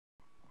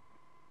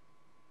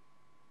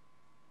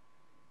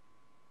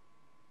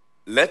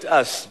let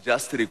us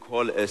just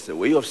recall as a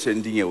way of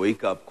sending a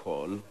wake-up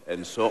call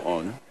and so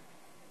on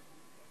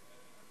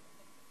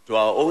to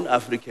our own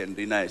African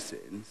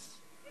renaissance,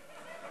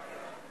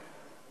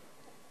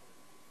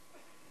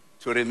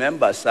 to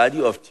remember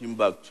Sadi of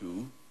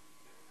Timbuktu,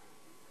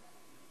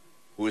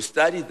 who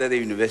studied at the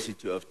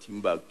University of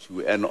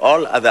Timbuktu, and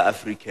all other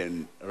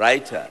African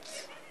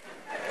writers.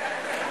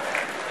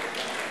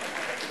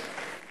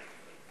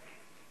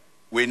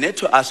 We need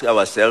to ask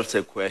ourselves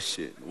a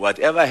question.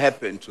 Whatever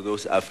happened to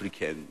those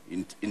African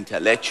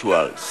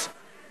intellectuals?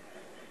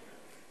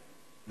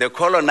 The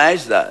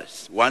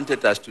colonizers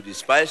wanted us to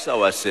despise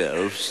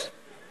ourselves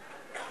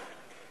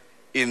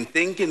in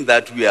thinking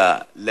that we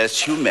are less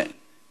human,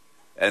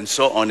 and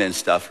so on and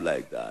stuff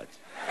like that.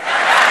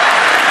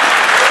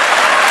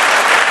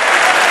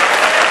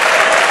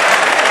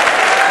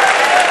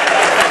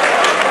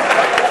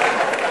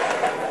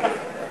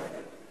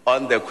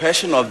 On the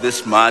question of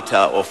this matter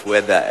of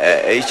whether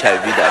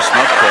HIV does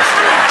not cause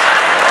AIDS,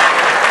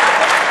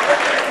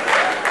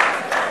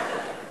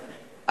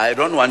 I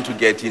don't want to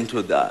get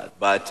into that,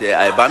 but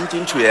I bumped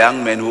into a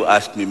young man who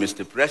asked me,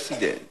 Mr.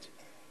 President,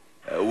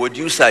 would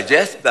you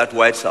suggest that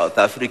white South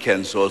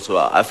Africans also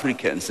are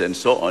Africans and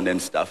so on and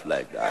stuff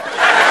like that?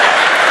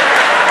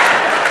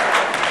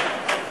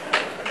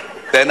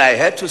 Then I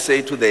had to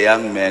say to the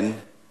young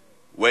man,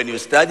 when you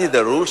study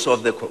the rules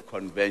of the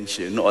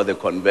convention or the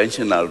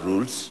conventional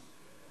rules,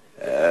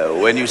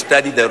 when you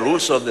study the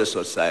rules of the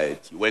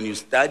society, when you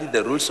study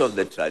the rules of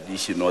the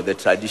tradition or the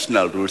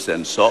traditional rules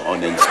and so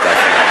on and stuff like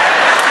that,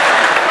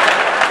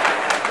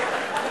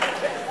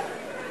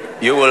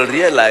 you will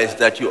realize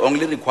that you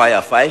only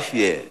require 5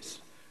 years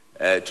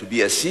to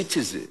be a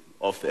citizen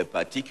of a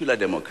particular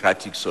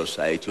democratic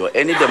society or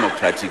any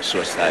democratic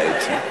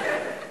society.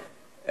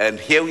 And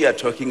here we are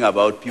talking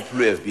about people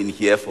who have been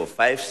here for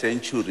 5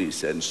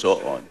 centuries and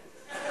so on.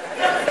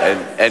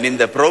 And in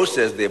the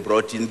process, they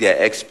brought in their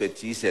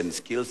expertise and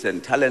skills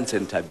and talents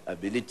and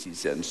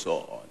abilities and so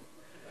on.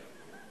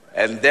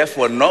 And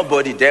therefore,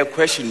 nobody dare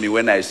question me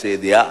when I say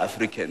they are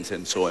Africans,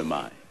 and so am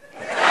I.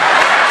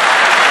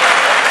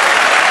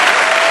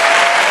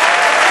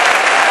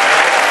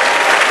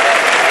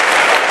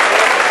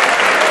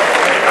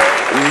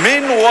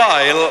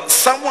 Meanwhile,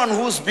 someone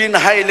who's been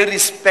highly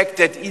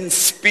respected in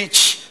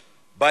speech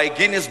by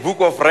Guinness Book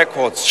of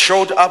Records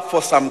showed up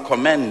for some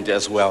comment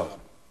as well.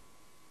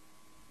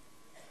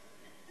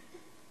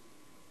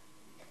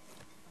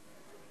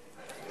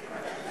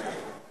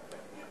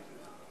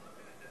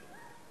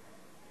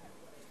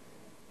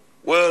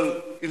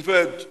 Well, in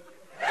fact,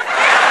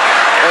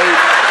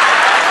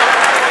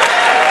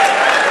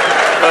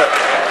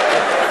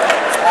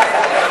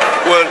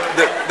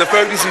 the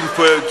fact is, in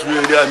fact,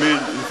 really, I mean,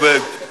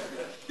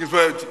 in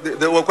fact,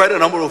 there were quite a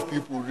number of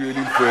people, really,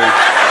 in fact,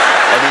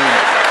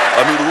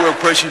 I mean, who were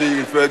questioning,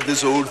 in fact,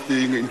 this whole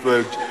thing, in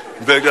fact,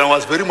 and I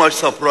was very much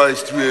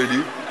surprised,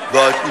 really,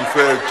 that,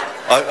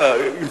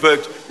 in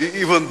fact,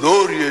 even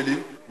though,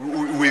 really,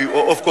 we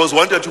of course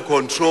wanted to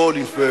control,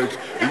 in fact,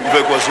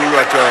 KwaZulu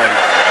Natal.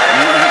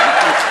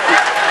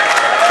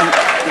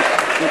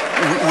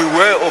 We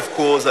were, of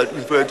course,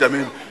 in fact, I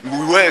mean,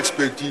 we were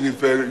expecting, in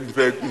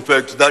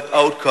fact, that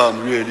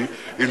outcome, really,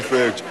 in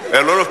fact.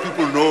 A lot of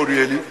people know,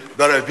 really,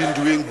 that I've been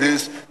doing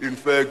this, in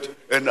fact,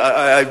 and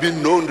I've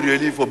been known,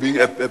 really, for being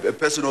a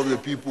person of the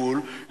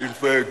people, in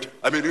fact.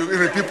 I mean,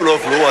 even people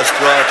of lower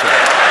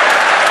strata,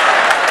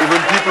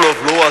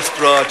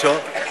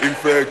 in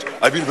fact,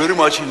 I've been very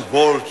much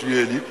involved,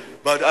 really.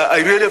 But I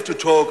really have to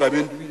talk, I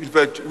mean, in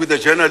fact, with the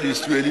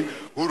journalist, really,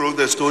 who wrote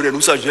the story and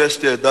who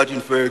suggested that,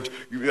 in fact,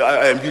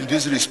 I am being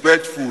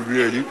disrespectful,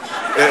 really. In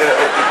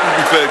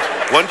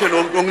fact, one can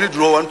only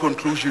draw one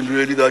conclusion,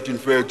 really, that, in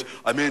fact,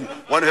 I mean,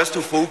 one has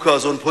to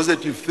focus on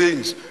positive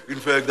things, in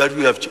fact, that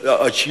we have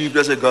achieved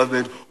as a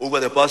government over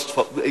the past,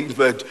 in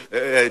fact,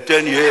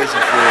 10 years, in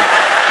fact,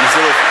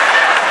 instead of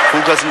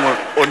focusing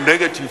on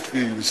negative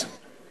things.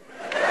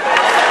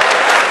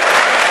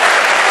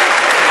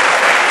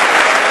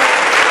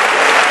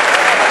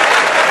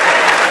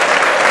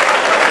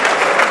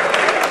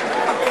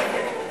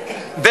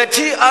 The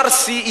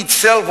TRC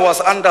itself was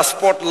under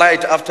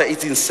spotlight after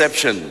its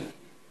inception.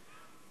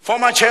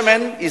 Former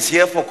chairman is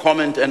here for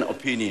comment and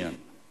opinion.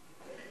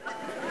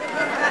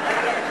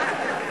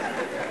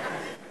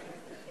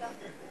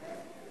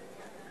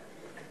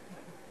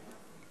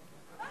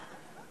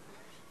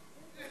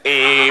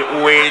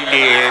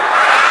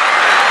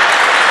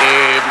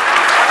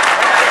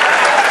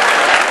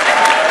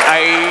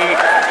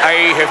 I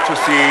have to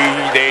say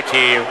that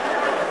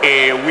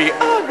we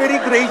are very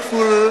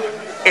grateful,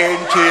 and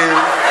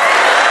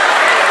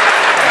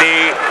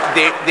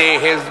there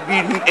has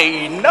been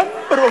a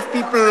number of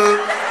people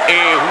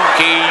who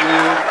came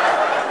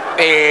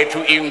to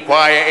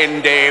inquire,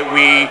 and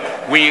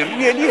we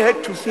really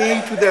had to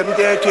say to them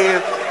that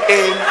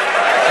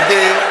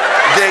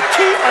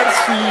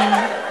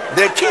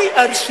the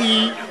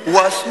TRC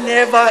was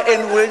never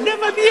and will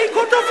never be a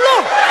court of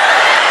law.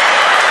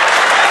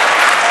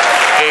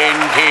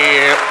 And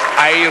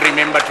I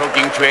remember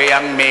talking to a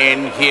young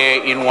man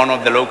here in one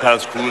of the local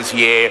schools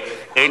here,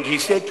 And he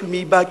said to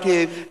me, but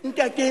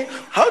Ntate,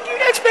 how do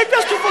you expect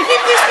us to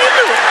forgive these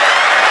people?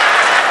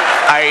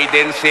 I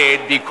then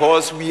said,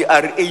 because we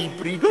are a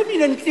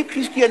predominantly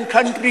Christian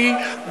country,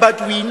 but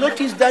we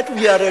notice that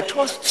we are a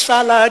tossed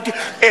salad,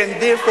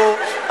 and therefore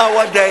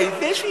our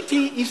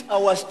diversity is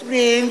our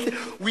strength.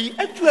 We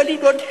actually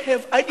don't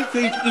have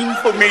adequate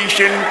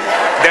information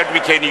that we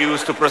can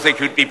use to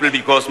prosecute people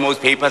because most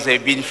papers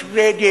have been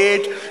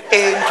shredded.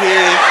 And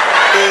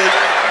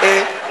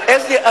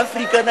as the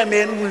Afrikaner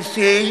man will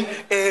say,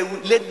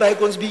 let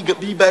bygones be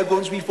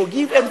bygones, we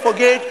forgive and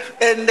forget.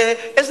 And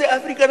as the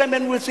Afrikaner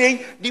man will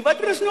say, die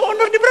water is no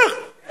onder die brug.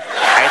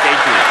 I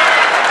thank you.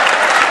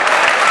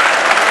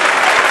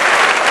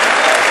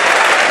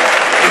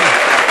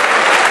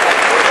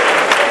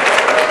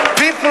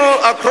 People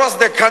across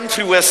the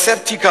country were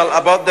skeptical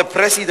about the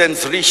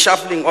president's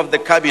reshuffling of the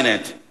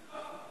cabinet.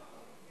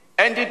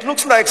 And it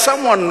looks like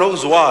someone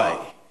knows why.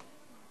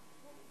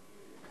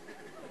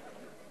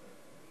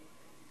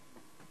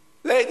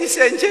 Ladies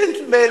and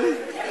gentlemen,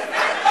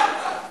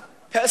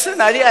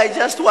 personally, I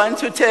just want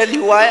to tell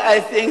you why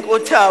I think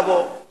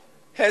Otabo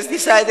has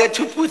decided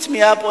to put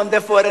me up on the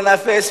Foreign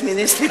Affairs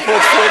Ministry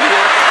portfolio.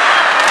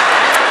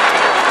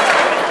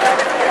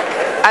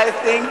 I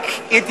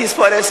think it is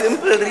for a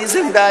simple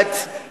reason that,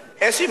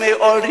 as you may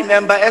all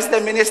remember, as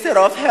the Minister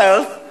of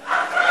Health,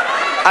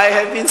 I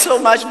have been so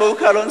much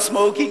vocal on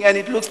smoking, and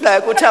it looks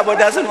like Otabo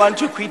doesn't want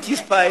to quit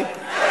his pipe.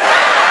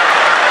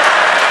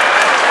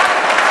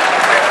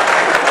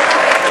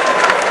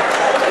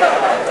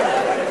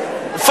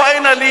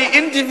 Finally,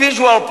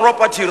 individual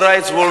property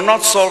rights will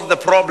not solve the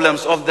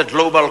problems of the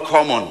global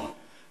common.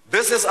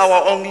 This is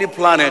our only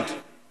planet.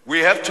 We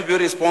have to be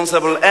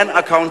responsible and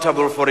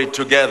accountable for it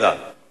together.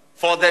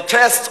 For the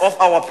test of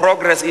our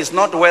progress is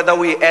not whether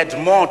we add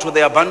more to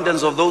the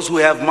abundance of those who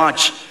have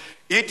much.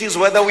 It is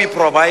whether we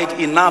provide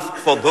enough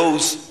for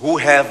those who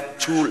have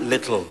too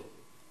little.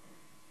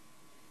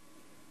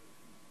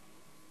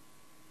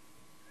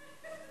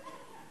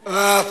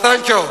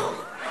 Thank you.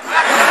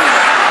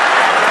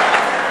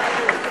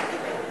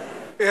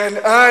 In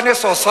any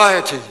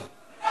society,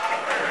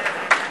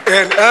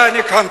 in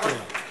any country,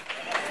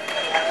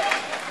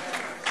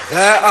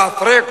 there are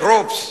three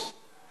groups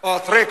or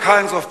three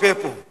kinds of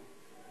people.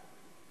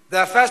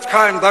 The first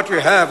kind that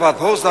we have are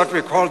those that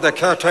we call the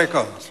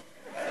caretakers.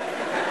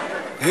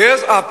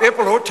 These are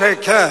people who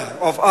take care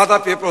of other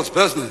people's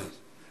business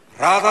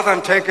rather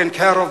than taking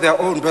care of their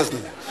own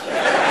business.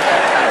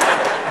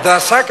 The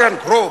second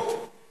group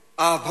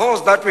are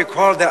those that we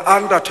call the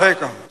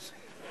undertakers.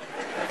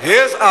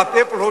 These are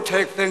people who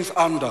take things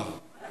under.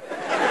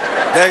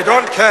 They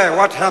don't care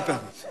what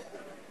happens.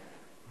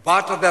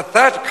 But the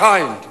third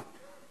kind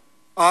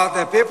are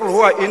the people who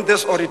are in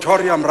this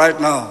auditorium right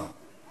now.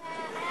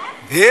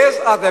 These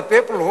are the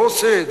people who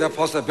see the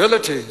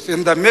possibilities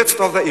in the midst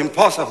of the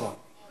impossible.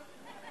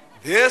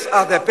 These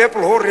are the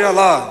people who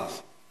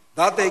realize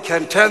that they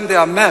can turn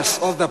their mess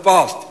of the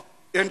past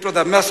into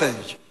the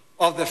message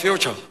of the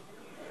future.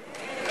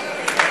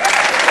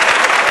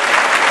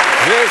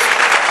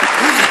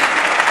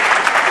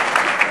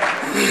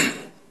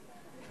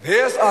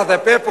 These are the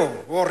people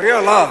who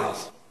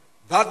realize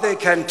that they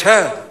can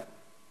turn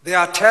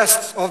their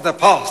tests of the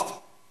past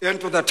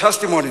into the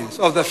testimonies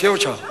of the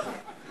future.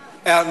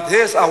 And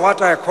these are what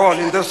I call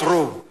in this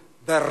room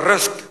the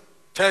risk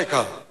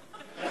taker.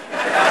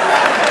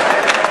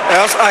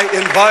 As I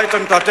invite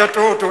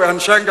Ntatetu to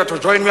Nshenga to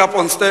join me up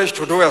on stage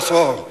to do a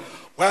song.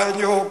 When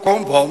you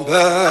come home, when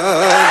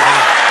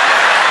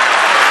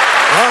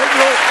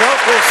you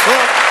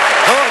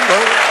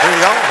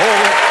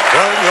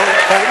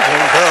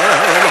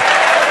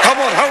come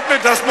on, help me,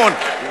 Desmond.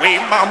 When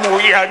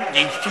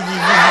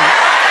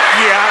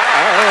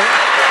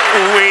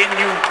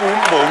you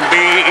come,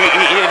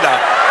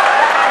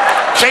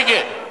 sing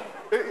it.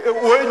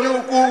 When you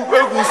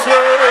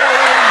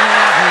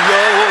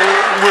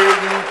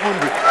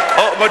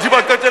oh,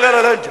 Madiba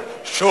Katelara,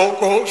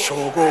 Shoko,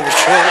 Shoko,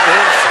 Shoko,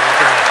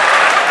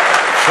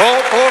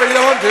 Shoko,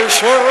 Yandi,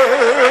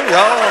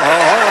 Shoya,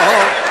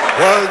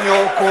 when you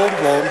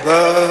come on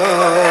the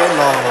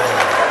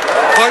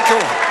thank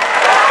you.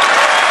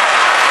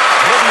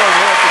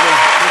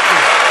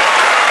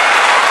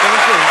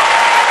 Thank you.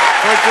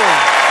 Thank you.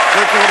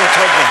 Thank you.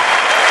 Thank you.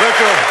 Thank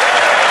you.